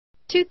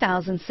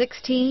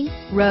2016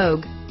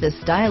 Rogue. The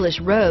stylish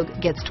Rogue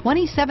gets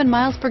 27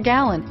 miles per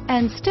gallon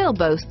and still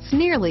boasts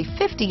nearly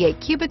 58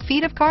 cubic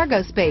feet of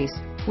cargo space.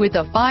 With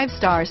a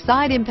 5-star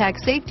side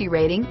impact safety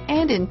rating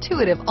and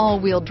intuitive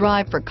all-wheel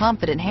drive for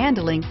confident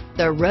handling,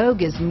 the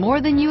Rogue is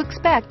more than you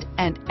expect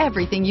and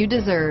everything you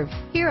deserve.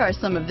 Here are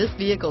some of this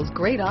vehicle's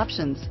great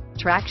options: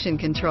 traction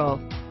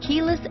control,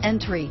 keyless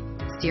entry,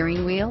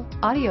 steering wheel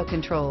audio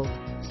controls,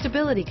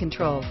 stability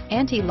control,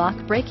 anti-lock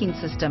braking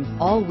system,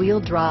 all-wheel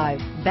drive,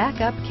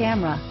 backup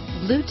camera,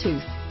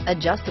 Bluetooth,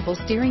 adjustable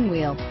steering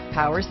wheel,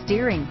 power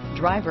steering,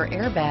 driver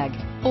airbag,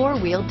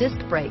 4-wheel disc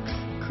brakes,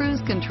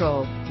 cruise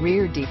control,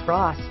 rear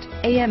defrost,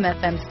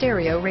 AM/FM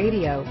stereo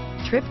radio,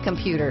 trip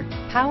computer,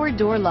 power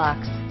door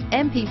locks,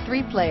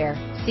 MP3 player,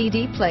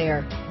 CD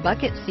player,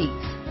 bucket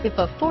seats. If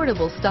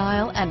affordable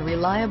style and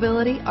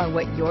reliability are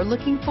what you're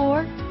looking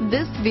for,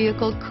 this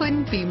vehicle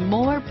couldn't be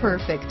more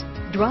perfect.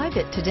 Drive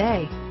it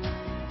today.